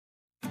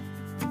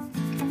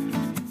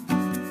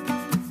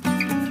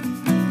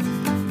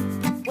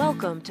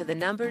Welcome to the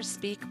Numbers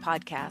Speak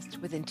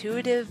podcast with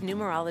intuitive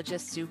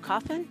numerologist Sue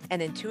Coffin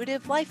and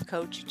intuitive life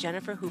coach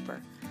Jennifer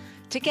Hooper.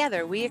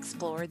 Together, we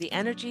explore the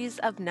energies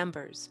of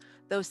numbers,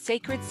 those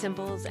sacred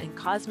symbols and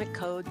cosmic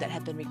code that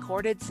have been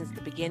recorded since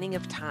the beginning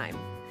of time.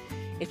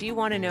 If you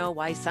want to know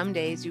why some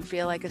days you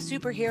feel like a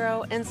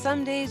superhero and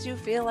some days you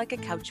feel like a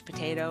couch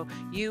potato,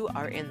 you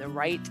are in the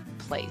right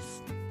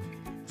place.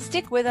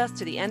 Stick with us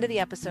to the end of the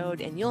episode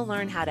and you'll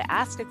learn how to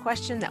ask a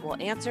question that we'll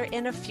answer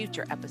in a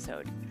future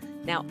episode.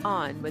 Now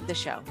on with the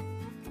show.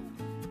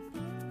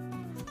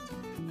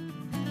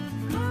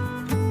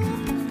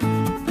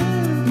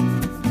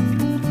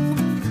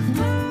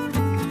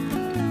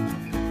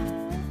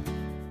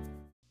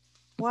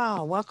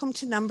 Wow, welcome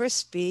to Numbers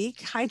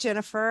Speak. Hi,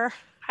 Jennifer.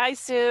 Hi,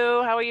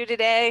 Sue. How are you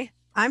today?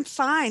 I'm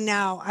fine.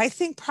 Now, I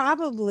think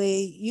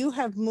probably you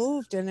have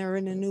moved and are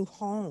in a new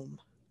home.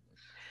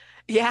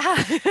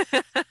 Yeah.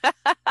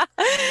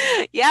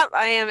 Yep,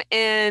 I am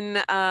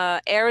in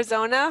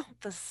Arizona.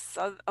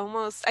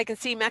 Almost, I can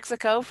see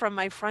Mexico from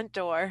my front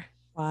door.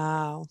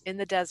 Wow. In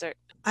the desert.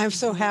 I'm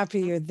so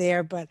happy you're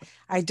there, but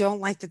I don't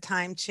like the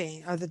time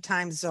change or the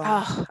time zone.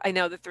 Oh, I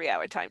know the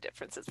 3-hour time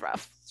difference is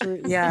rough.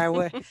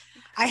 Yeah,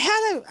 I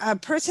had a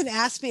person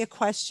ask me a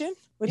question,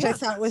 which I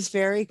thought was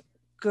very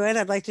good.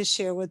 I'd like to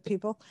share with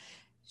people.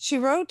 She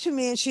wrote to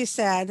me and she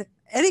said,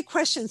 any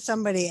questions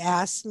somebody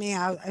asks me,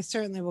 I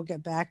certainly will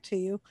get back to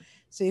you.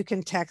 So you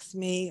can text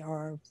me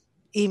or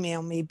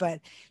email me. But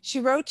she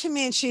wrote to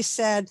me and she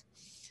said,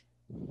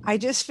 I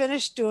just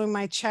finished doing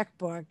my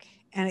checkbook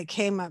and it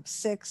came up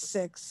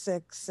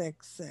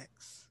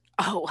 66666.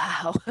 Oh,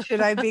 wow.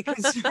 Should I be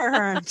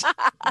concerned?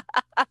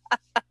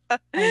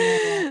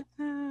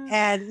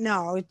 And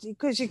no,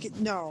 because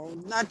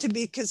not to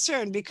be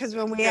concerned, because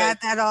when we add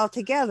that all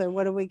together,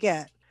 what do we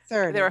get?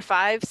 30. There are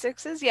 5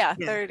 6s? Yeah,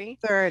 30.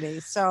 30.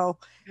 So,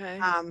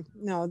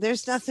 no,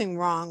 there's nothing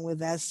wrong with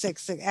that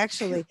 6.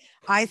 Actually,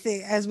 I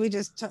think, as we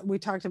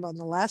talked about in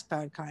the last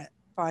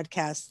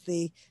podcast,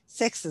 the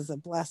 6 is a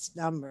blessed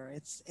number.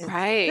 It's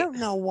right. I don't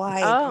know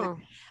why. Oh.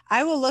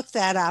 I will look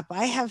that up.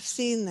 I have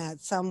seen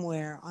that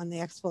somewhere on the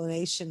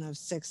explanation of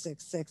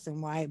 666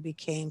 and why it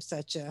became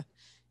such a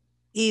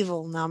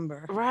evil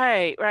number.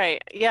 Right.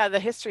 Yeah,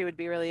 the history would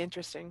be really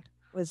interesting.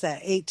 Was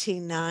that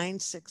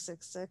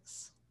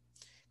 189666?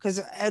 Because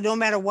no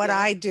matter what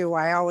I do,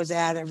 I always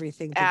add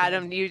everything together.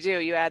 Adam, you do.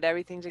 You add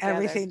everything together.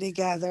 Everything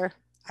together.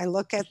 I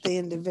look at the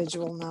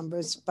individual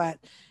numbers, but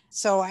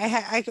so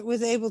I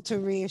was able to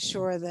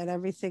reassure that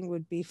everything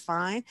would be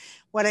fine.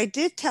 What I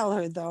did tell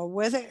her, though,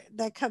 whether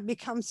that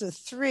becomes a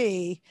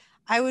 3,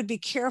 I would be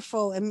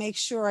careful and make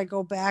sure I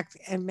go back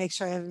and make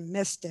sure I haven't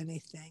missed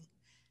anything.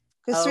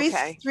 Because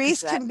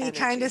threes can be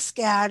kind of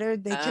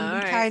scattered. They can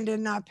be kind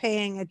of not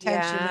paying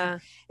attention. Yeah.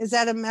 Is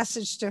that a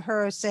message to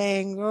her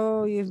saying,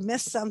 oh, you've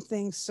missed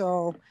something?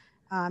 So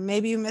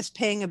maybe you missed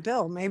paying a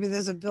bill. Maybe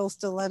there's a bill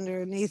still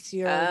underneath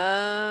your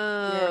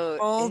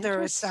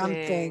folder or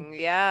something.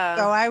 Yeah.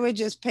 So I would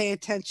just pay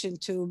attention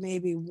to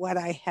maybe what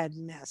I had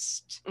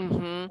missed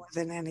more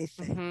than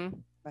anything. Mm-hmm.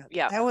 But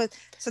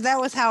that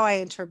was how I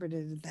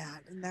interpreted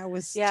that. And that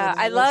was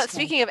I love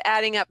speaking of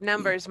adding up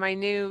numbers, my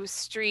new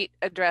street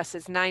address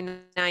is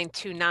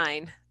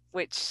 9929,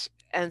 which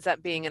ends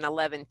up being an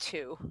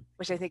 112,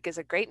 which I think is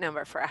a great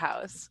number for a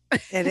house.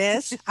 It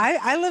is.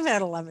 I live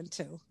at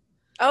 112.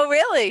 Oh,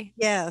 really?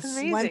 Yes.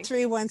 Amazing.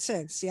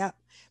 1316. Yeah.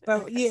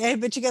 But you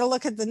got to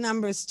look at the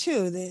numbers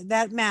too.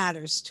 That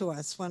matters to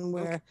us when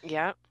we're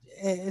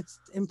it's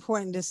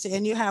important to see.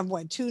 And you have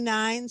what, 2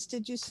 9s,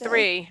 did you say?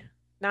 3.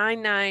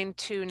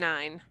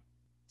 9929.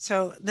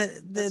 So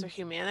those are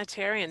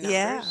humanitarian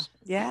numbers.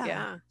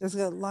 Yeah. There's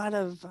a lot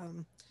of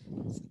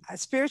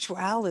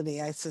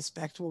spirituality, I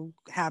suspect, will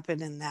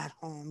happen in that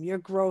home. Your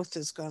growth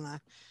is going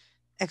to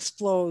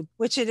explode,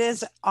 which it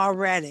is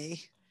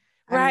already.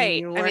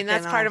 Right. I mean,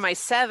 that's part of my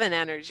 7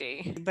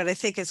 energy. But I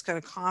think it's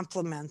going to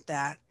complement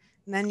that.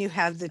 And then you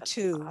have the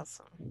 2,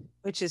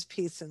 which is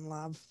peace and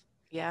love.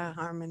 Yeah.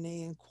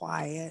 Harmony and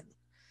quiet.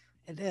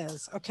 It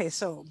is. Okay,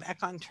 so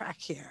back on track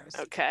here.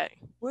 Okay.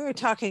 We're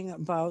talking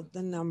about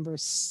the number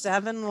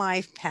 7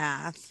 life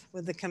path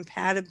with the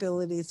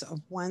compatibilities of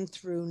 1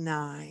 through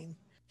 9.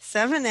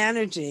 7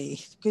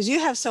 energy, because you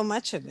have so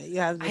much of it. You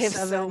have the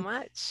 7 so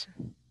much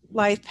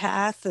life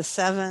path, the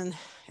 7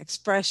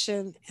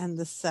 expression, and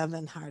the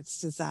 7 heart's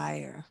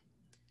desire.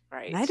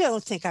 Right. And I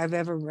don't think I've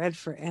ever read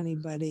for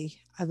anybody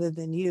other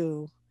than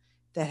you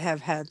that have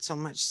had so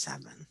much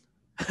 7.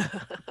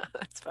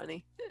 That's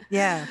funny.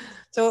 Yeah.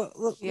 So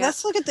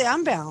let's look at the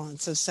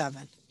unbalance of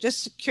 7.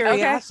 Just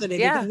curiosity,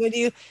 because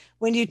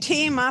when you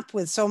team up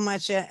with so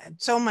much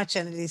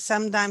energy,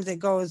 sometimes it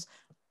goes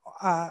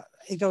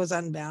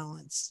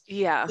unbalanced.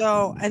 Yeah.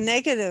 So a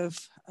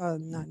negative,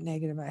 not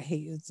negative, I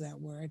hate using that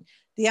word.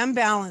 The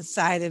unbalanced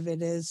side of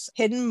it is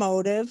hidden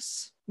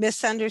motives,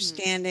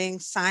 misunderstanding,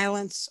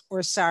 silence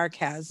or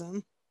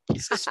sarcasm,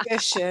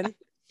 suspicion,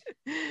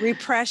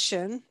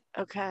 repression.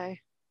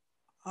 Okay.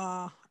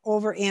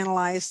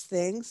 Overanalyze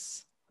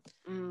things.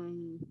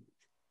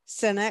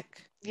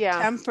 Cynic.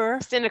 Yeah. Temper.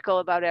 Cynical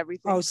about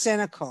everything. Oh,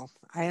 cynical.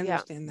 I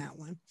understand that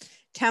one.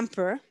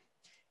 Temper,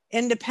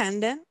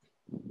 independent,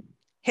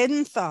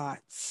 hidden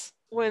thoughts.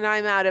 When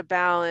I'm out of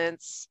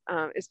balance,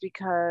 it's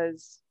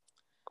because,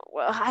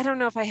 well, I don't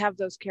know if I have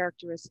those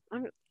characteristics.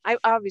 I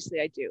obviously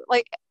I do.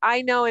 Like,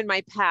 I know in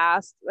my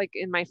past, like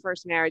in my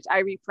first marriage, I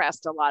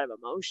repressed a lot of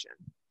emotion.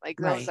 Like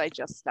those, Right. I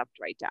just stepped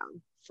right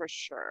down for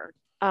sure.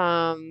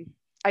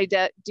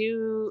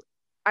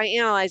 I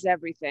analyze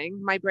everything.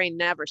 My brain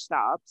never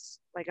stops.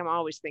 Like, I'm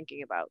always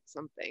thinking about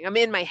something. I'm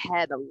in my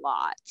head a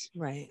lot.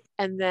 Right.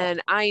 And then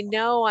I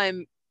know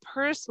I'm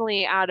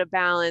personally out of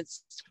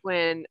balance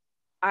when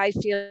I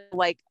feel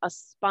like a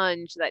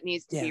sponge that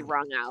needs to be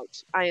wrung out.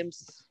 I am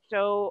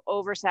so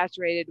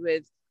oversaturated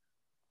with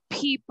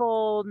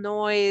people,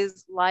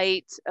 noise,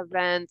 light,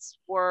 events,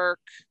 work,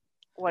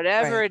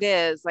 whatever it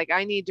is. Like,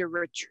 I need to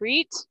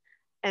retreat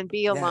and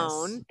be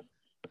alone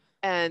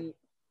and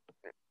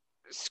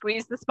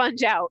squeeze the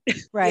sponge out.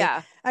 Right.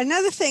 Yeah.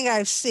 Another thing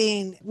I've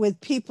seen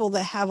with people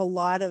that have a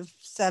lot of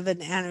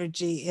 7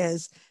 energy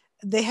is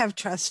they have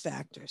trust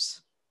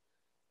factors.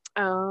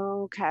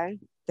 Oh, okay.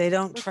 They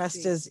don't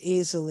trust as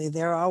easily.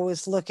 They're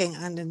always looking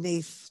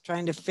underneath,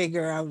 trying to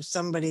figure out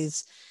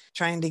somebody's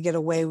trying to get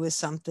away with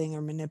something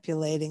or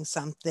manipulating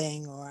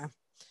something. Or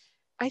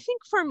I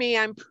think for me,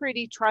 I'm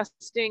pretty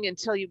trusting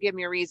until you give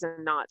me a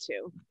reason not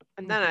to.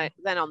 And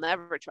then I'll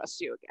never trust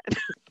you again.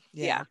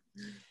 Yeah.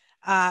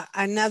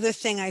 Another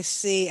thing I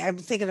see, I'm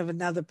thinking of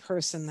another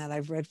person that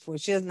I've read for.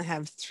 She doesn't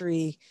have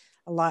three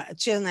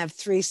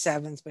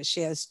 7s, but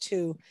she has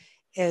 2.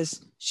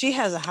 Is she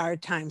has a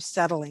hard time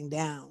settling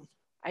down.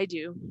 I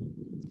do.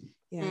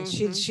 Yeah,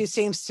 she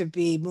seems to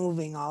be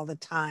moving all the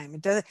time.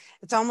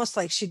 It's almost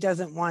like she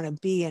doesn't want to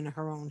be in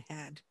her own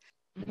head.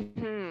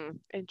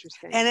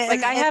 Interesting.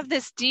 I have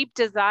this deep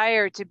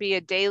desire to be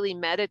a daily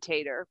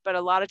meditator, but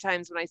a lot of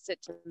times when I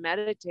sit to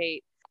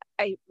meditate,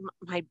 you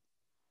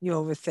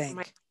overthink.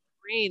 My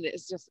brain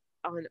is just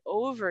on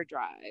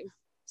overdrive.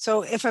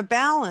 So if a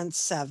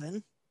balanced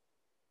 7,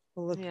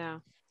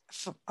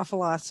 a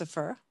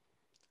philosopher,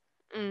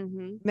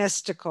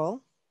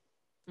 mystical,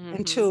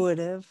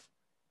 intuitive,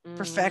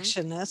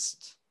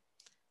 perfectionist,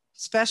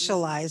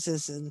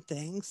 specializes in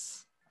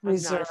things,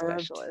 reserved. I'm not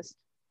a specialist.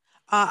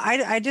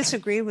 I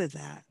disagree with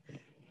that.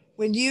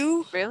 When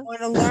you want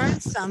to learn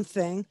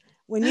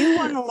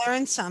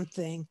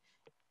something,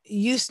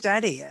 you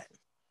study it.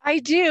 I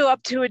do,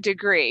 up to a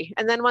degree.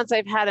 And then once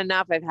I've had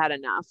enough, I've had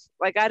enough.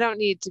 Like, I don't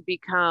need to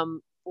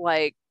become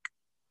like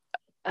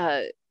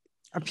a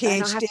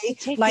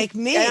PhD like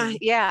me.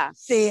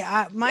 See,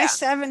 my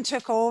 7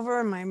 took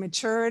over my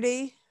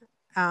maturity,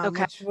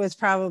 which was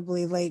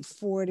probably late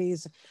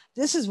 40s.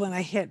 This is when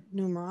I hit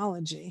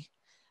numerology.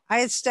 I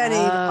had studied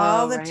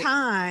all the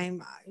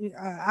time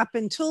up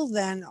until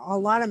then, a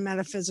lot of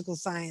metaphysical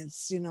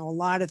science, a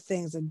lot of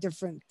things and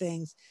different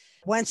things.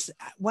 Once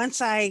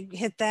I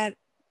hit that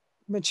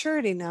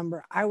maturity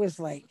number, I was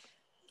like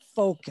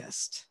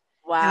focused.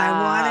 Wow. And I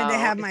wanted to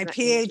have my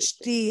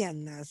PhD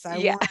in this.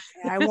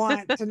 I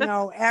want to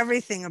know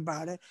everything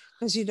about it,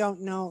 because you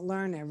don't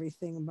learn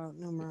everything about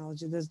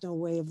numerology. There's no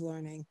way of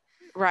learning.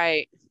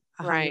 Right.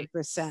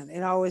 100%.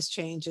 It always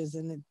changes,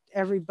 and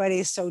everybody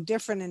is so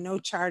different, and no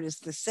chart is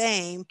the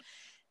same.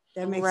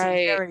 That makes it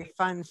very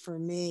fun for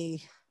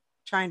me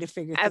trying to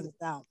figure things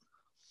out.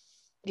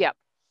 Yep.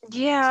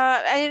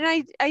 Yeah.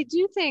 And I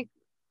do think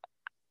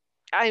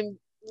I'm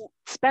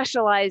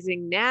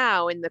specializing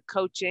now in the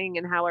coaching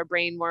and how our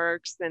brain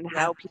works and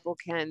how people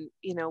can,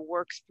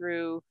 work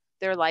through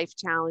their life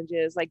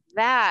challenges. Like,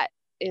 that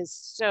is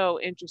so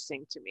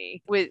interesting to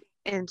me,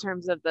 in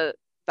terms of the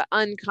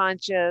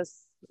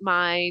unconscious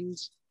mind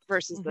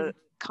versus the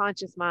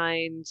conscious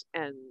mind,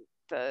 and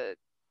the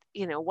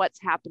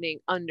what's happening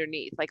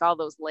underneath, like all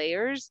those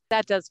layers.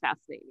 That does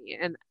fascinate me,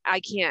 and I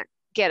can't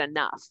get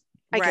enough.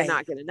 I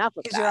cannot get enough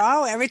of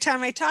that. Every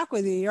time I talk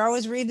with you, you're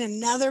always reading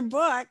another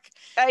book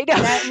I know.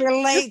 that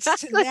relates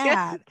to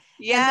that.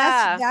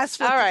 Yeah. And that's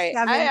what the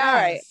 7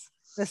 does.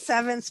 The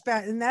 7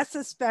 and that's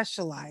a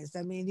specialized.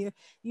 I mean,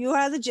 you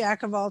are the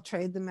jack of all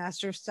trade, the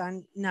master of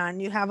none.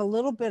 You have a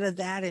little bit of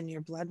that in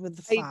your blood with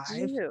the 5.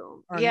 I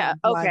do. Or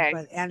not blood,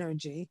 but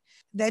energy.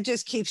 That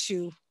just keeps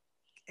you.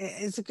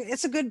 It's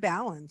a good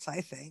balance,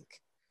 I think.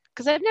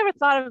 Because I've never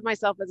thought of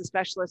myself as a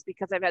specialist,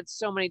 because I've had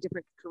so many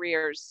different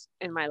careers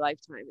in my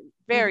lifetime, and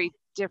very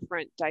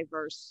different,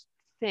 diverse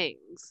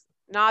things.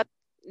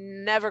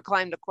 Never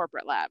climbed a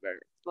corporate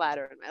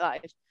ladder in my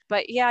life.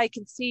 But yeah, I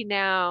can see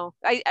now,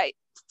 I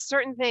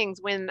certain things,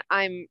 when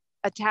I'm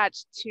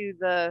attached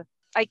to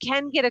I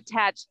can get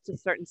attached to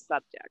certain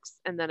subjects,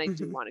 and then I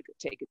do want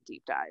to take a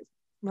deep dive.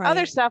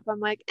 Other stuff,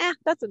 I'm like,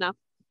 that's enough.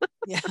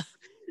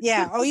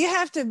 Yeah. Oh, you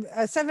have to,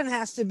 a 7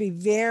 has to be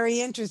very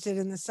interested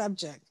in the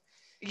subject.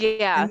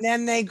 Yeah. And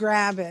then they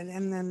grab it,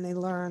 and then they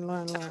learn.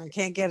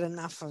 Can't get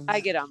enough of it.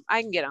 I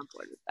can get on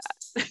board with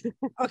that.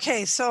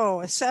 Okay. So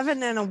a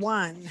 7 and a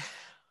 1.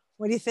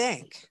 What do you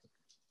think?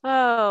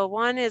 Oh,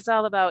 1 is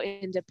all about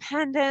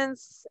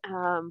independence,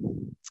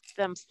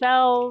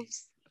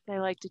 themselves. They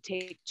like to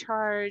take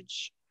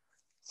charge.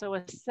 So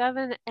a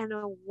 7 and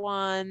a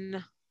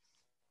 1,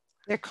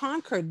 They're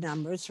concord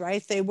numbers,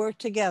 right? They work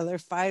together.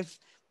 5,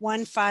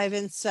 1, 5,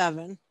 and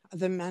 7 are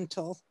the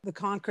mental. The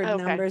concord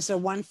Okay. numbers are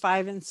 1,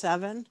 5, and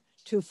 7.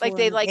 2, 4, Like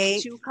they and like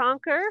 8. to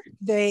conquer?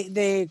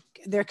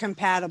 They're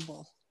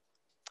compatible.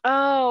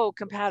 Oh,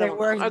 compatible.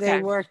 They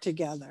Okay. work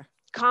together.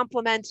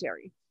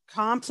 Complementary.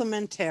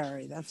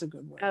 Complementary. That's a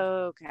good word.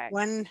 Okay.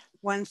 1,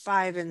 1,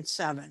 5, and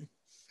 7.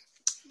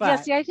 But yeah,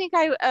 see, I think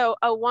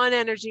a 1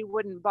 energy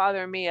wouldn't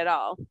bother me at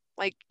all.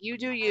 Like, you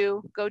do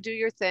you, go do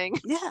your thing.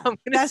 yeah, I'm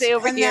gonna stay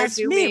over here, that's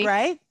do me, me.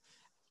 right?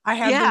 I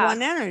have the Yeah.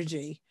 1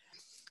 energy.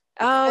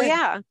 Oh, And-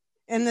 yeah.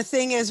 And the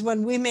thing is,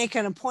 when we make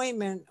an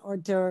appointment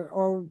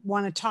or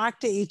want to talk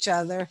to each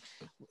other,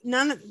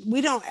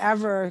 we don't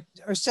ever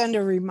or send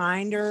a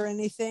reminder or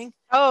anything.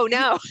 Oh,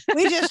 no.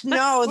 We just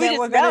know We that just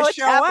we're know going to it's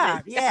show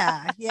happening.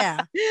 up.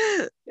 Yeah.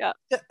 Yeah.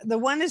 The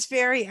 1 is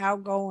very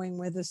outgoing,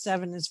 where the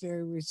 7 is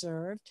very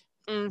reserved.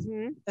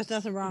 Mm-hmm. There's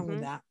nothing wrong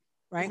with that,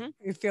 right? Mhm.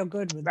 You feel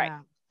good with Right.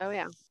 that. Oh,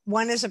 yeah.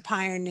 1 is a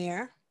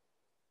pioneer,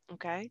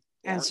 Okay.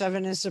 and Yeah.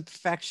 7 is a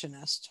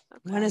perfectionist.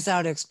 Okay. 1 is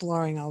out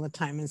exploring all the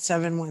time, and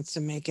 7 wants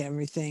to make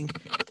everything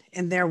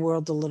in their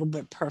world a little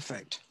bit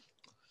perfect.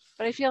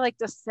 But I feel like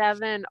the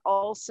 7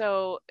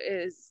 also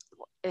is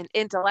an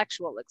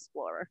intellectual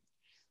explorer.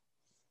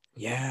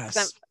 Yes.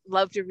 I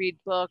love to read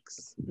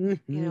books.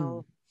 Mm-hmm. You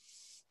know,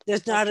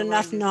 there's love not to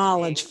enough learn new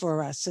knowledge things.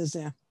 for us, is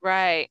there?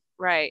 Right.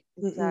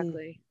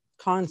 Exactly.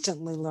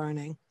 Constantly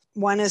learning.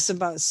 1 is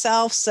about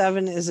self.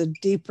 7 is it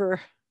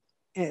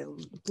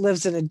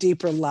lives in a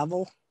deeper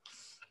level.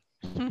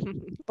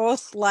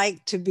 Both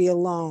like to be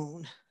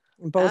alone.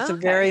 And both are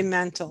very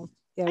mental.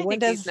 Yeah, I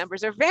think these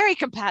numbers are very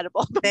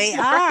compatible. They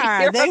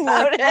are. They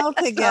work well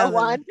together.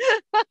 1.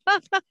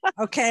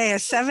 Okay, a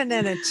 7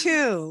 and a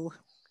 2.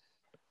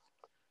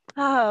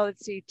 Oh,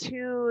 let's see.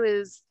 2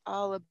 is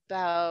all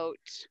about,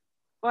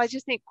 well, I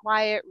just think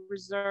quiet,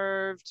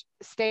 reserved,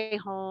 stay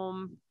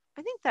home.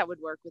 I think that would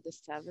work with a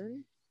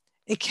 7.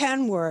 It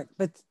can work,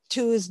 but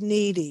 2 is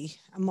needy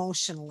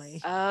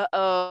emotionally.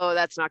 Oh,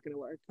 that's not going to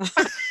work.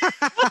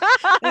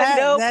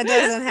 That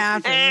doesn't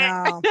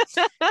happen.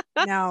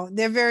 No,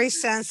 they're very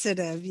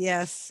sensitive.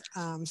 Yes.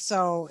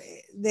 So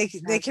they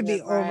can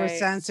be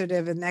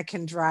oversensitive, and that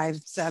can drive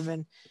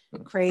 7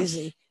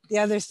 crazy. The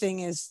other thing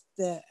is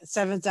the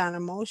 7's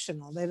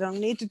unemotional. They don't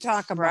need to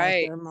talk about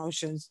their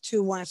emotions.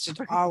 2 wants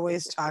to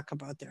always talk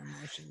about their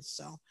emotions.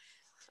 So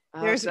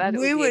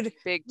we would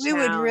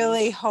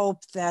really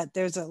hope that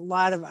there's a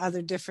lot of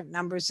other different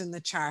numbers in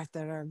the chart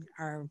that are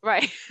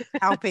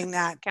helping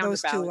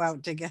those 2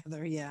 out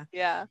together.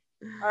 Yeah.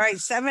 All right,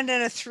 7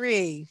 and a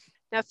 3.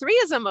 Now 3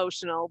 is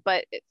emotional,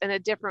 but in a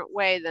different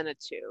way than a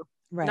 2.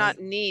 Right. Not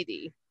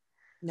needy.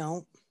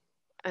 No.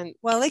 And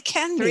well, it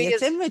can be.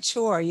 It's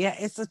immature. Yeah,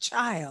 it's a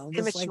child.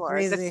 Immature.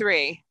 It's the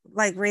 3.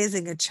 Like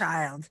raising a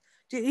child.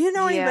 Do you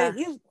know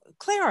anybody?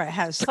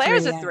 Clara's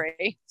a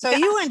 3. So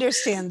you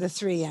understand the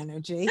 3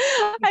 energy.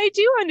 I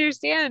do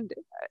understand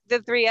the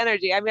 3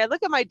 energy. I mean, I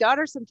look at my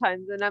daughter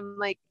sometimes and I'm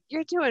like,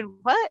 you're doing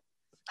what?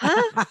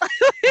 Huh?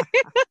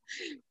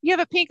 You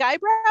have a pink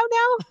eyebrow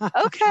now?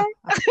 Okay.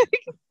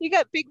 You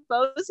got big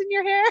bows in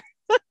your hair?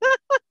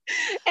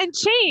 And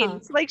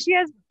chains. Like she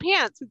has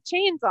pants with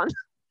chains on.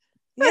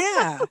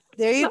 Yeah,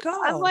 there you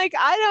go. I'm like,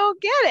 I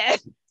don't get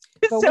it.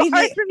 It's so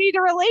hard for me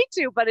to relate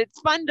to, but it's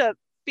fun to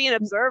be an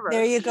observer.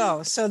 There you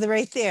go. So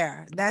right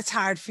there, that's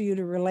hard for you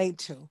to relate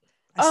to.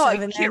 A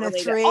 7 and a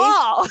 3.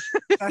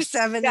 A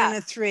 7 and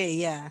a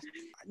 3,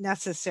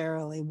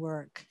 necessarily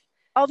work.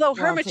 Although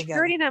her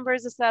maturity number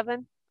is a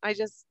 7. I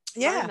just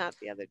learned that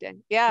the other day.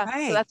 Yeah.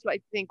 Right. So that's what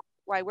I think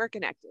why we're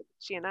connected,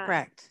 she and I.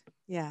 Correct.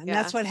 Yeah. And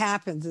that's what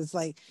happens. It's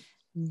like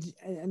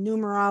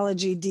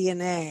numerology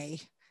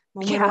DNA.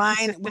 When we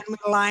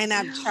line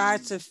up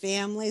charts of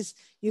families,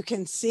 you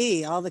can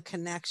see all the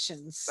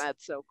connections.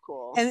 That's so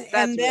cool. And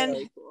then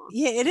really cool.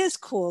 Yeah, it is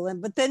cool.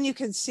 But then you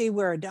can see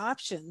where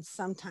adoptions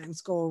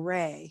sometimes go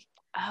awry.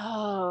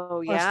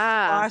 Oh,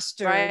 yeah.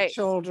 Foster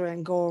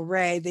children go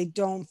awry. They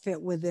don't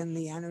fit within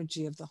the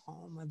energy of the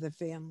home or the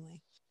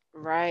family.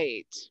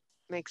 Right.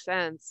 Makes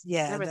sense.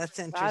 Yeah, that's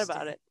interesting.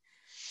 About it.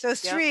 So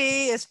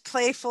 3 is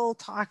playful,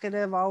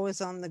 talkative,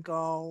 always on the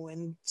go,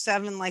 and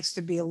 7 likes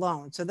to be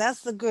alone. So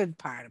that's the good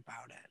part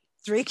about it.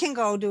 3 can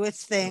go do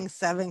its thing.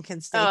 7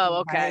 can stay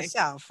by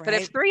itself, right? But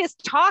if 3 is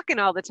talking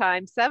all the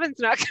time, 7's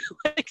not going to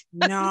like.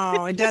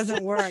 No, it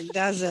doesn't work,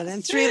 does it?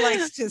 And 3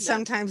 likes to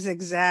sometimes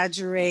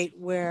exaggerate,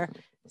 where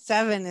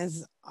 7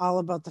 is all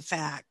about the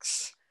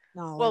facts.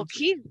 Knowledge. Well,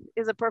 Keith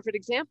is a perfect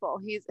example.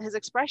 His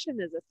expression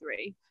is a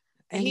 3.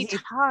 And he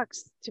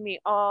talks to me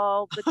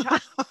all the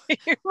time.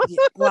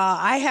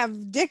 Well,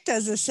 Dick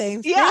does the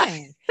same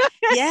thing.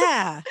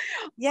 Yeah.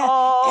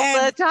 All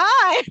the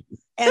time.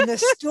 And the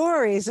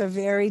stories are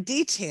very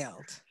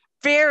detailed.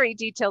 Very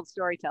detailed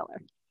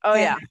storyteller. Oh,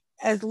 yeah.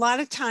 A lot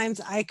of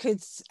times I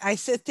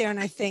sit there and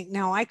I think,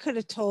 no, I could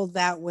have told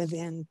that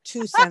within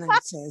 2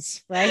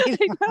 sentences, right? I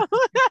know.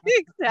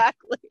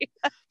 Exactly.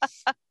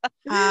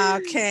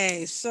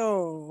 Okay,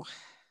 so.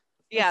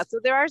 Yeah, so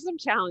there are some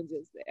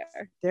challenges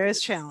there. There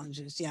is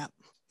challenges, yeah.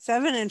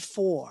 7 and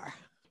 4.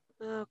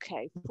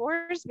 Okay.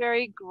 4 is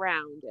very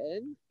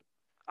grounded,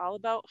 all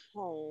about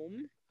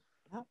home.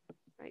 Yep.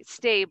 Right.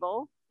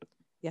 Stable.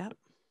 Yep.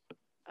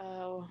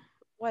 Oh,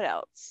 what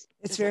else?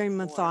 It's Is a very 4?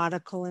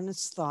 methodical in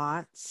its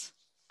thoughts.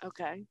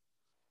 Okay.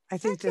 I I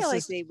think feel this like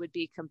is, they would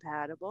be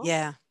compatible.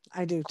 yeah,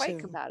 I do Quite too.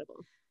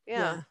 compatible. Yeah.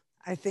 Yeah.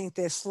 I think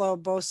they're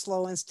both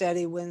slow and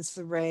steady wins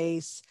the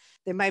race.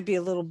 They might be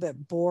a little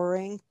bit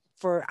boring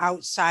for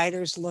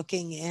outsiders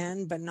looking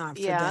in, but not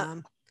for Yeah.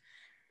 them.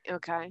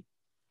 Okay.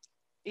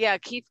 Yeah,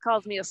 Keith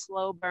calls me a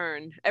slow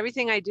burn.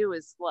 Everything I do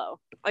is slow.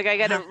 Like I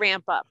got to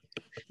ramp up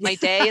my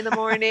day in the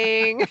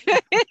morning.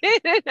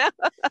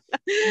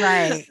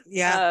 Right.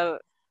 Yeah.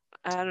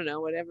 I don't know,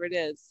 whatever it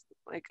is.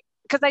 Like,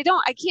 because I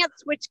can't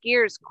switch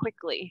gears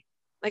quickly.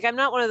 Like I'm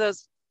not one of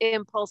those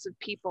impulsive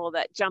people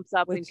that jumps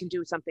up and Which can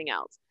do something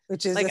else.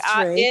 which is Like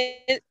a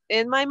 3.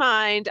 in my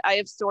mind, I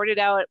have sorted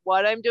out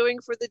what I'm doing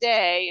for the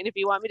day. And if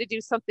you want me to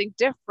do something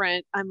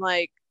different, I'm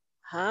like,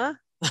 huh?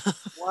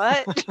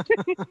 What?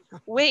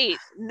 Wait,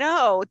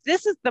 no,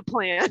 this is the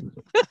plan.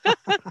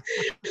 Yeah.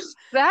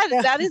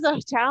 That is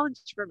a challenge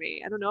for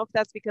me. I don't know if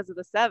that's because of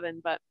the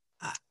 7, but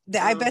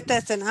I bet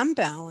that's an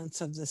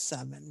unbalance of the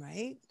 7,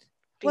 right?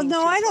 Well, being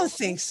no, too I don't vocal.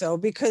 think so,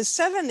 because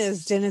 7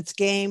 is in its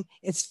game.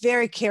 It's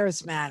very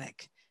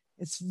charismatic.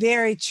 It's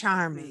very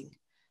charming,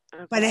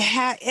 Okay. but it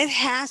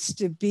has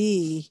to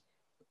be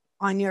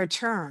on your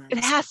terms.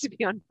 It has to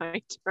be on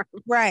my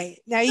terms. Right.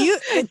 Now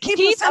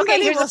Keith,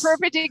 okay, here's a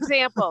perfect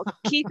example.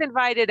 Keith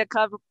invited a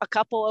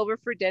couple over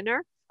for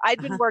dinner.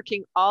 I'd been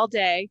working all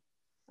day.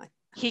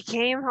 He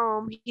came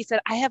home. He said,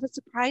 I have a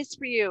surprise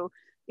for you.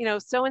 You know,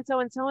 so and so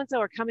and so and so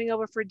are coming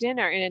over for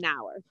dinner in an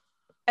hour.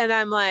 And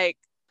I'm like,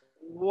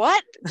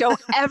 what?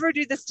 Don't ever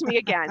do this to me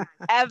again.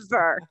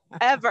 Ever.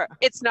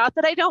 It's not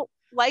that I don't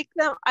like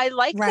them. I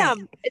like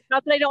them. It's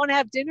not that I don't want to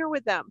have dinner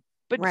with them.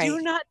 But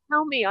do not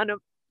tell me on a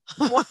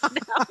 1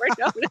 hour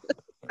notice.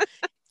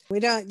 We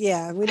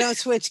don't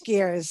switch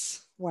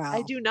gears. Wow.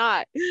 I do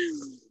not.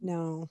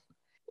 No.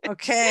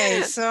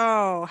 Okay,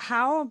 so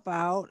how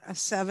about a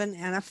 7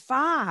 and a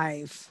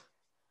 5?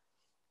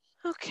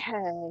 Okay.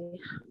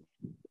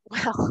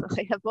 Well,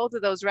 I have both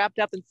of those wrapped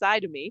up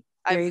inside of me.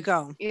 There you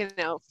go.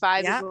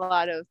 5 is a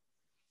lot of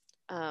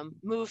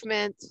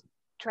movement,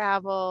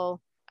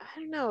 travel. I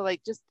don't know,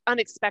 like just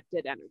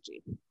unexpected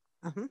energy.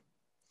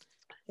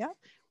 Yeah.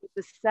 With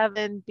the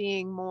 7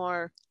 being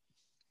more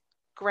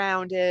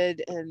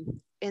grounded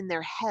and in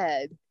their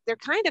head, they're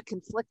kind of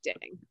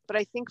conflicting. But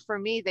I think for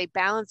me, they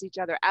balance each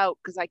other out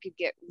because I could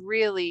get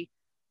really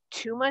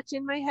too much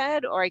in my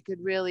head, or I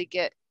could really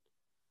get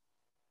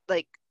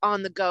like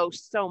on the go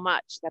so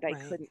much that I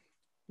couldn't.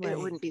 It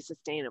wouldn't be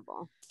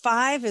sustainable.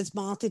 5 is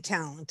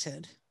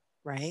multi-talented,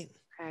 right?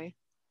 Okay.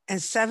 And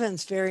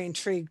 7's very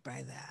intrigued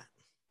by that.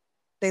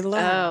 They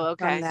learn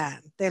from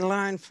that. They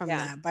learn from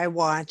that by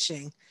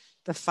watching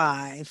the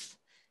 5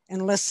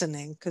 and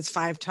listening, because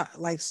 5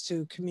 likes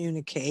to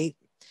communicate.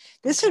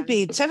 This would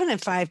be 7 and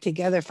 5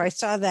 together. If I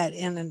saw that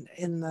in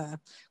the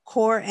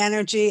core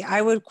energy,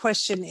 I would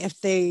question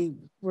if they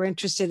were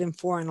interested in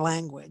foreign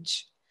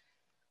language.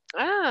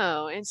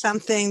 Oh, and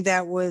something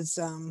that was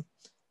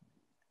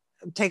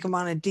take them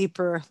on a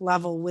deeper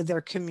level with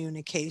their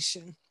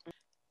communication.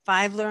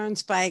 5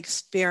 learns by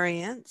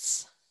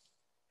experience,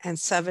 and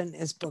 7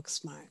 is book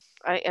smart.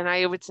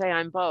 I would say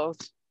I'm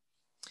both.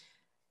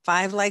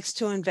 5 likes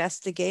to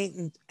investigate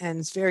and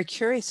is very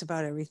curious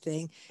about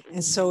everything,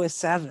 and so is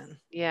 7.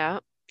 Yeah.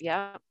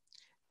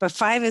 But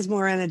 5 is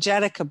more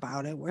energetic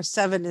about it, where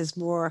 7 is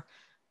more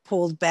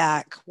pulled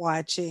back,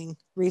 watching,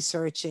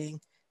 researching.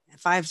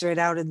 5's right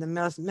out in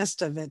the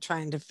midst of it,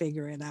 trying to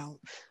figure it out.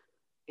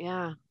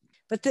 Yeah.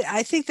 But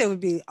I think there would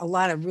be a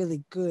lot of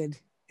really good,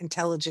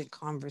 intelligent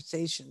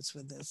conversations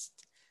with this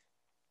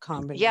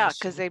combination. Yeah,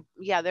 because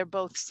they're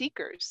both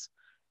seekers.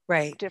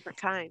 Right. Different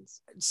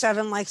kinds.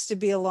 7 likes to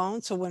be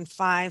alone. So when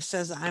 5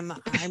 says, I'm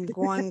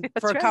going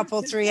for a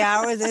couple, 3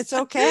 hours, it's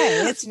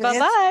okay. It's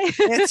bye-bye.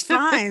 It's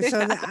fine.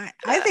 So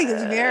I think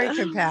it's very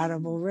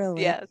compatible,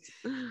 really. Yes.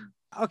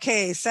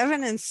 Okay,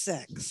 7 and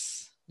 6.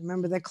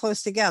 Remember, they're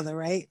close together,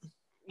 right?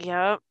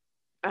 Yep.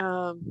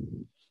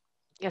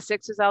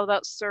 6 is all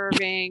about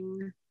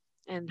serving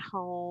and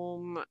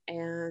home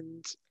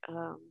and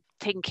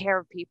taking care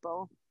of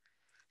people.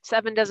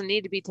 7 doesn't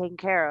need to be taken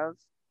care of.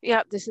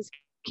 Yeah, this is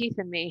Keith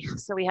and me,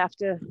 so we have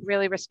to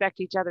really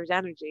respect each other's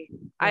energy.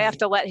 Right. I have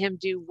to let him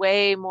do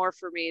way more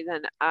for me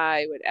than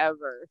I would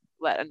ever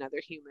let another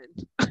human.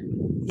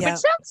 Which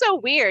sounds so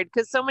weird,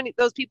 because so many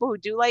those people who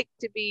do like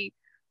to be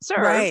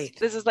served,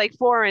 this is like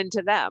foreign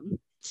to them.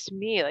 To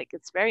me, like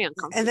it's very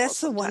uncomfortable. And that's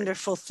the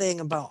wonderful thing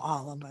about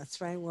all of us,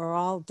 right? We're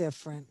all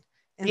different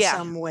in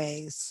some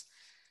ways.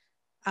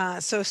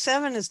 So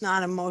 7 is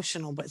not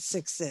emotional, but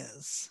 6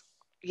 is.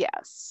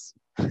 Yes.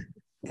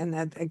 And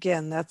that,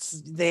 again,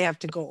 they have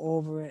to go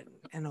over it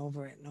and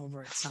over it and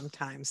over it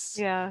sometimes.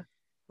 Yeah.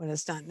 When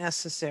it's not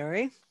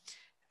necessary.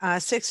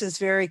 6 is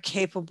very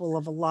capable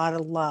of a lot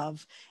of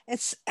love.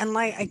 And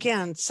like,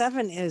 again,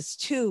 7 is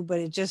too, but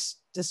it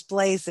just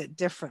displays it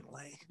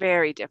differently.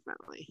 Very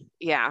differently.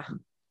 Yeah.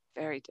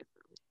 Very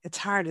differently. its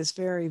heart is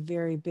very,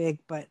 very big,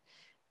 but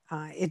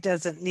it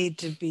doesn't need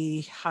to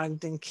be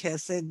hugged and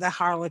kissed. The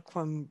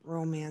Harlequin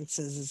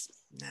romances is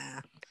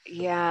nah.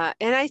 Yeah.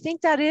 And I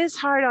think that is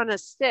hard on a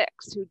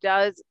 6 who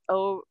does,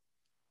 oh,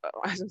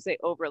 I was going to say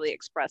overly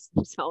express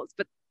themselves,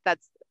 but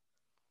that's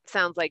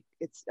sounds like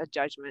it's a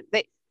judgment.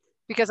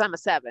 Because I'm a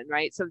 7,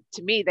 right? So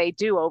to me, they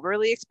do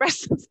overly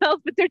express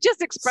themselves, but they're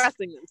just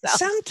expressing themselves.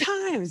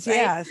 Sometimes, right?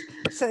 Yes.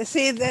 So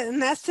see,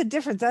 and that's the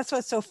difference. That's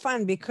what's so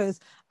fun, because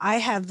I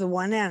have the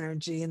 1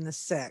 energy in the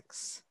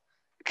 6.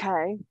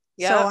 Okay.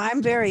 Yeah. So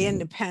I'm very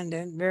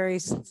independent,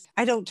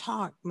 I don't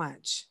talk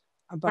much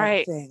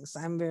about things.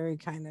 I'm very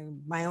kind of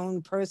my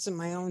own person,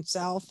 my own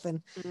self,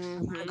 and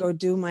I'm going to go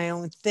do my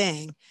own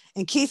thing.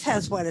 And Keith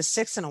has what, a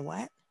 6 and a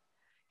what?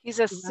 He's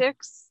a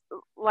 6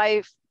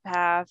 life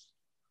path.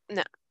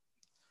 No.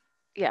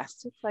 Yeah,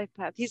 6 life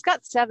path. He's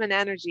got 7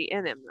 energy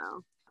in him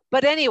though.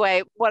 But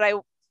anyway, what I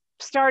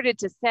started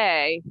to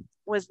say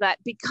was that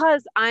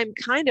because I'm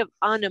kind of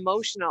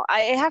unemotional, I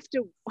have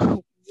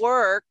to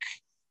work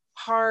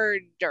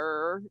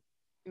harder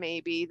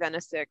maybe than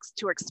a 6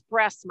 to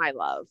express my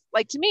love.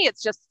 Like to me,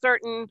 it's just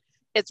certain,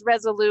 it's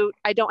resolute.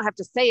 I don't have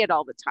to say it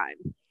all the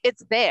time.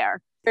 It's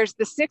there. There's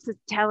the 6 is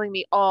telling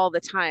me all the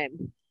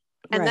time.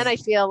 And then I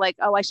feel like,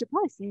 oh, I should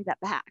probably say that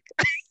back.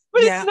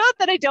 But it's not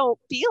that I don't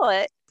feel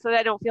it, so that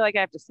I don't feel like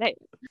I have to say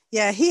it.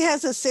 Yeah, he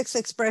has a 6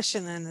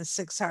 expression and a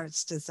 6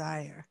 heart's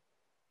desire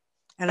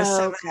and a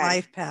 7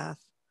 life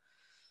path.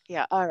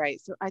 Yeah, all right.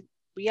 So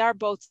we are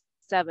both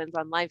 7s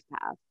on life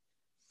path,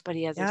 but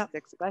he has a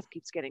 6. That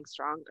keeps getting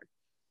stronger.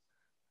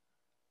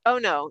 Oh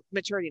no,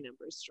 maturity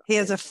number is strong. He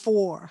has a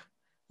 4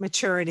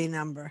 maturity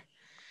number.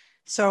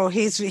 So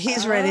he's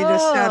ready to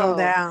settle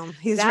down.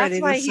 He's ready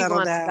to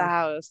settle down. The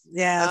house.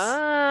 Yes.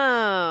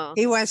 Oh.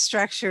 He wants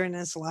structure in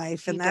his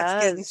life, and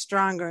that's getting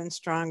stronger and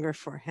stronger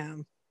for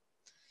him.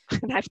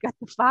 And I've got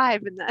the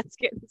 5, and that's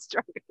getting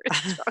stronger and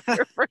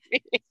stronger for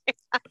me.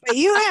 But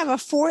you have a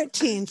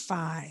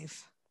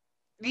 14-5.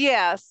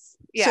 Yes.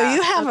 Yeah. So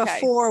you have a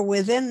 4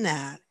 within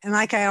that. And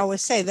like I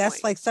always say,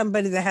 that's like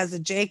somebody that has a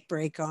Jake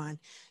brake on.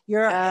 You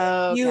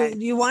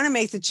want to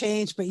make the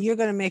change, but you're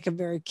going to make a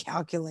very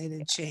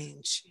calculated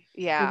change.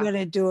 Yeah. You're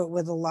going to do it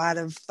with a lot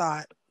of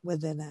thought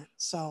within it.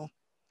 So.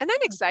 And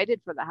I'm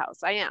excited for the house.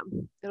 I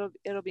am.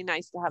 It'll be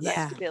nice to have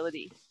that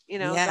stability, the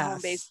home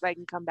base that I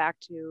can come back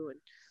to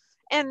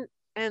and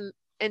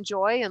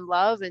enjoy and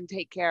love and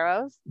take care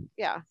of.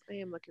 Yeah, I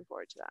am looking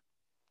forward to that.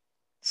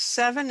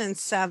 7 and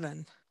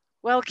 7.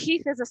 Well,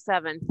 Keith is a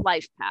 7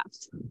 life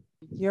path.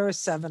 You're a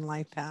 7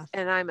 life path.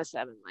 And I'm a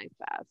 7 life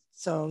path.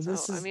 So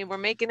we're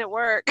making it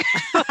work.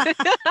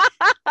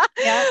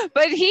 Yeah.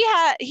 But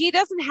he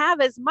doesn't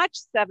have as much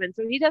 7,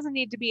 so he doesn't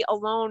need to be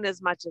alone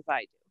as much as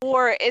I do.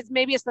 Or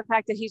maybe it's the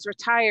fact that he's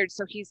retired,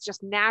 so he's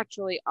just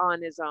naturally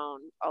on his own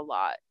a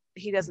lot.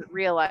 He doesn't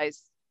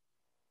realize.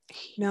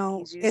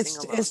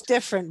 It's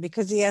different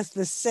because he has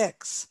the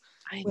 6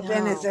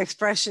 within his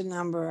expression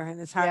number and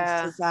his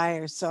heart's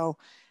desire. So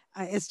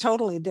it's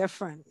totally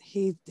different.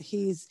 He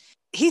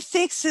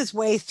thinks his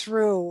way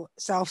through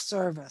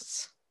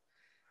self-service,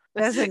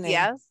 doesn't he?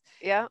 Yes.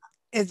 Yeah.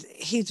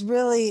 He's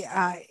really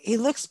he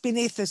looks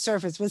beneath the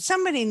surface. When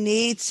somebody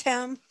needs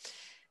him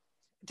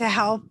to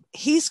help,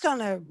 he's going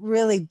to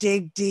really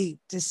dig deep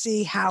to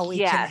see how we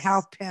can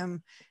help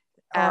him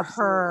or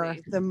her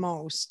the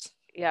most.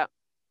 Yeah.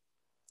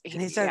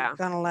 And he's not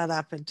going to let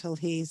up until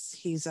he's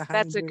 100.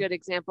 That's a good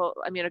example.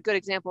 I mean, a good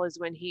example is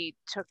when he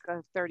took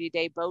a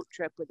 30-day boat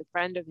trip with a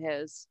friend of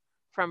his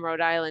from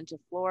Rhode Island to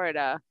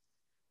Florida.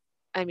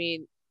 I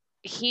mean,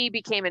 he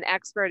became an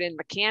expert in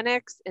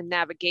mechanics and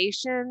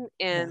navigation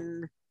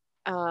and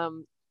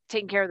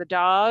taking care of the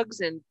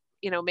dogs and,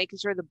 making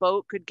sure the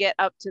boat could get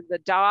up to the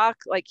dock.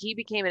 Like he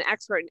became an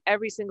expert in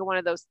every single one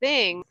of those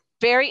things,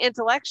 very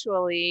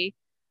intellectually,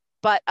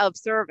 but of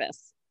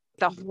service.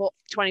 The whole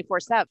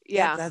 24/7.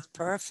 Yeah, that's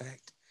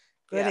perfect.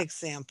 Good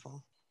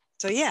example.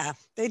 So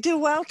they do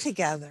well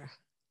together.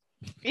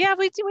 Yeah,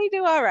 we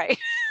do all right.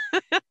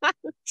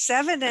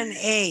 7 and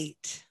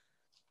 8.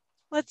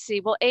 Let's see.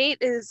 Well, 8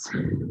 is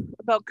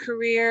about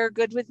career,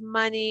 good with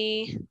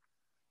money,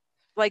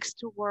 likes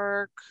to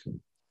work.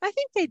 I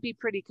think they'd be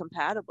pretty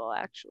compatible,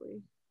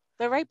 actually.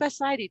 They're right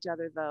beside each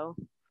other, though.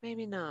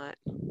 Maybe not.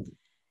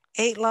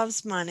 8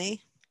 loves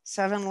money.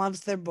 7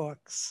 loves their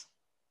books.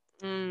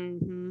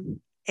 Mm-hmm.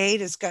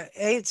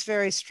 8's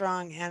very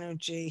strong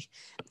energy.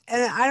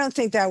 And I don't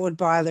think that would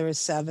bother a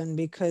 7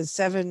 because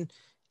 7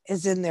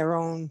 is in their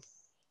own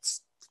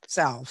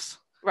self.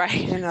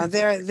 Right.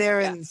 They're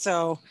in,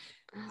 so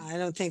I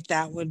don't think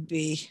that would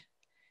be.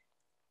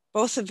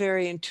 Both are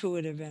very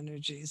intuitive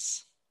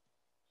energies.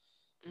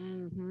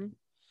 Mm-hmm.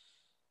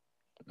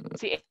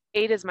 See,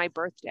 8 is my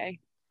birthday,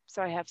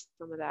 so I have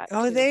some of that.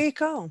 Oh, too. There you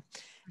go.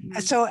 Mm-hmm.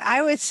 So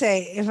I would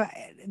say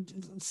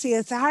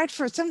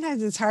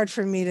sometimes it's hard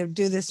for me to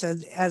do this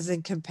as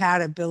a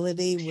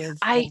compatibility with.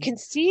 I can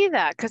see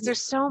that because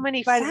there's so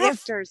many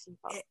factors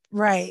involved.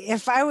 Right.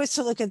 If I was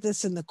to look at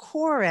this in the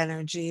core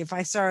energy, if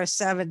I saw a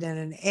 7 and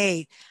an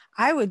 8,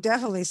 I would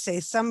definitely say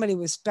somebody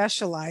was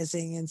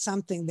specializing in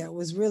something that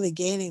was really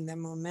gaining them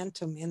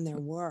momentum in their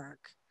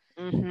work.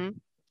 Mm-hmm.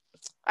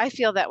 I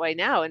feel that way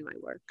now in my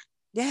work.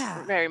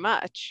 Yeah. Very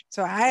much.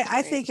 So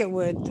I think it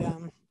would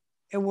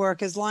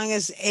work as long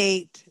as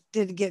 8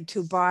 didn't get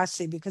too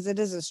bossy, because it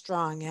is a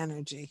strong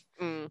energy.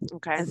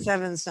 Okay. And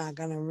 7's not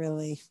going to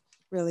really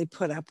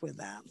put up with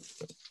that.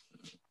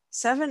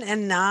 7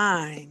 and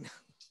 9.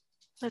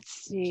 Let's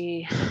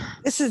see.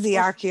 This is the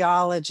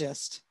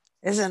archaeologist,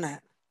 isn't it?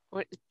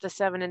 What, the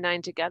 7 and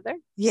 9 together?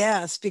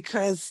 Yes,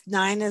 because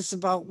 9 is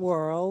about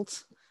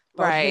world,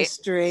 about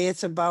history.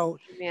 It's about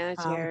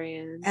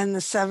humanitarian. And the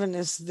 7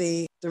 is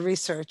the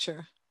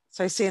researcher.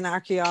 So I see an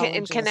archaeologist.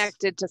 And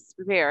connected to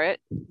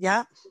spirit.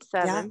 Yeah.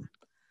 7.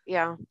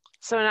 Yeah.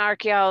 So an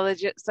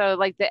archaeologist, so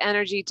like the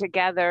energy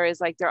together is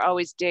like they're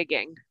always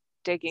digging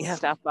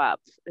stuff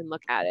up and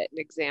look at it and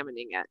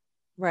examining it.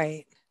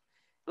 Right.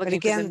 Looking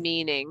for the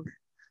meaning.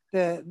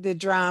 The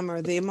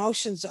drama, the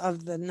emotions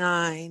of the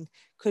 9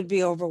 could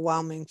be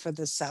overwhelming for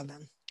the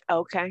 7.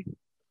 Okay.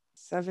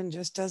 7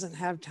 just doesn't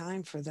have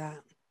time for that.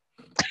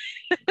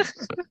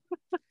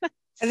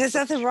 And there's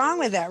nothing wrong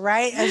with that,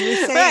 right? As we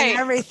say in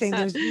everything,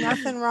 there's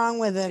nothing wrong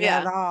with it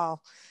at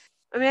all.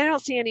 I mean, I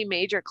don't see any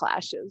major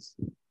clashes.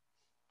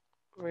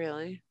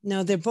 Really?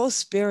 No, they're both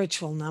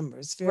spiritual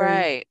numbers.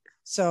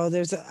 So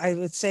I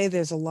would say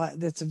there's a lot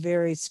that's a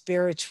very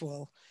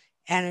spiritual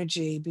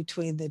energy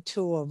between the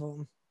two of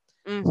them.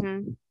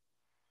 Mm-hmm.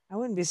 I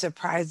wouldn't be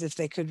surprised if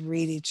they could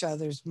read each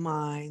other's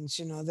minds.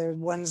 They're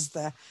ones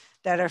that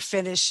are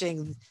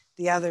finishing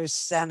the other's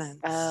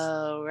sentence.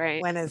 Oh,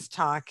 right. When it's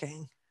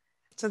talking.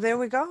 So there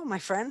we go, my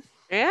friend.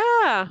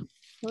 Yeah.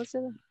 Those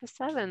are the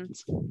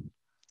 7s.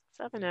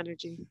 7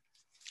 energy.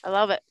 I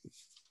love it.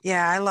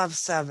 Yeah, I love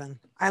 7.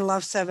 I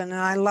love 7, and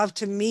I love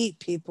to meet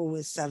people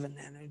with 7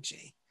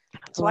 energy.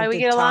 That's why we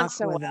get along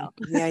so well.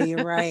 Yeah,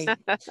 you're right.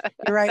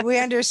 You're right. We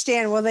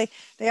understand. Well,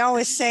 they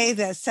always say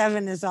that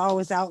 7 is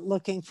always out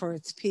looking for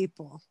its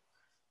people.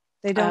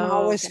 They don't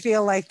always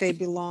feel like they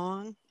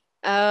belong.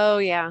 Oh,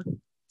 yeah.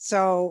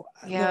 So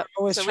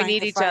so we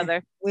need each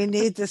other. We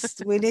need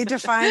this. We need to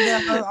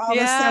find all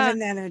the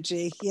 7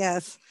 energy.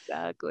 Yes.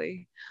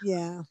 Exactly.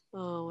 Yeah.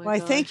 Oh my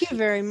gosh. Thank you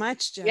very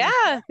much, Jennifer.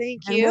 Yeah,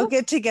 thank you. And we'll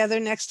get together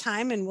next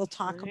time and we'll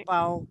talk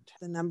about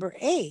the number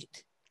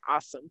 8.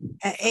 Awesome.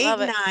 At 8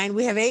 and 9,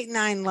 we have 8 and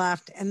 9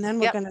 left, and then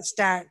we're going to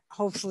start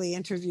hopefully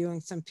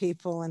interviewing some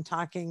people and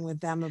talking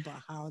with them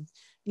about how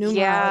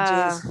numerology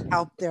has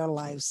helped their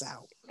lives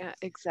out. Yeah,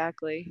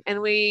 exactly.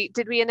 And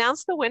did we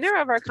announce the winner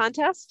of our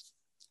contest?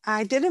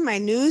 I did in my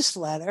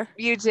newsletter.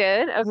 You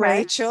did? Okay.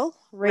 Rachel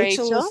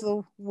is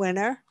the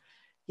winner.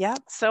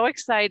 Yep. So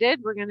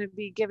excited. We're going to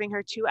be giving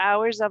her 2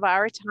 hours of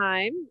our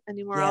time, a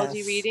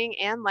numerology reading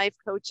and life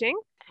coaching.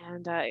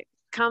 And it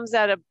comes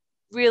at a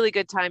really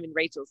good time in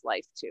Rachel's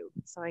life too.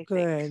 So I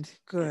think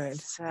good.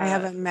 I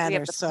haven't met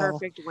her, so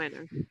perfect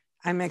winner.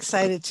 I'm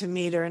excited to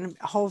meet her, and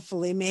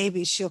hopefully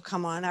maybe she'll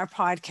come on our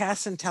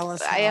podcast and tell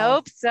us. I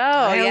hope so.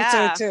 I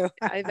hope so too.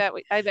 I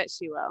bet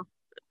she will.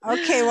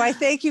 Okay. Well,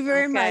 thank you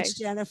very much,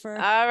 Jennifer.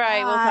 All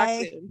right. Bye. We'll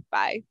talk soon.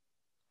 Bye.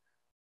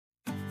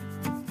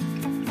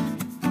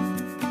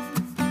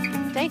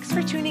 Thanks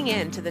for tuning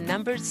in to the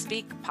Numbers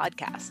Speak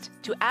podcast.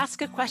 To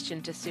ask a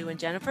question to Sue and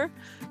Jennifer,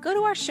 go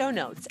to our show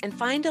notes and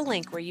find a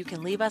link where you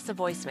can leave us a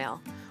voicemail.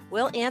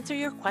 We'll answer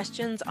your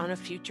questions on a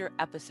future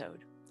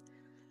episode.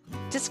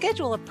 To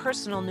schedule a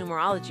personal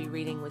numerology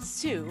reading with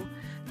Sue,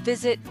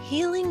 visit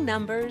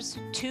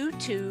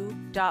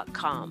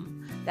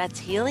healingnumbers22.com.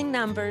 That's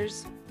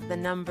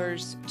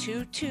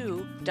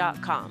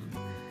healingnumbers22.com.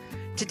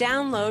 To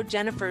download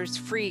Jennifer's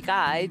free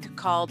guide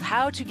called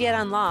How to Get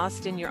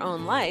Unlost in Your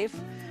Own Life,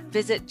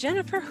 visit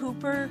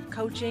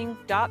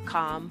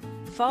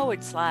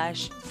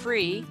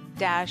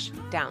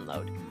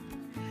jenniferhoopercoaching.com/free-download.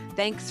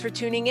 Thanks for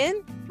tuning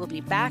in. We'll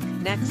be back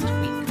next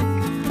week.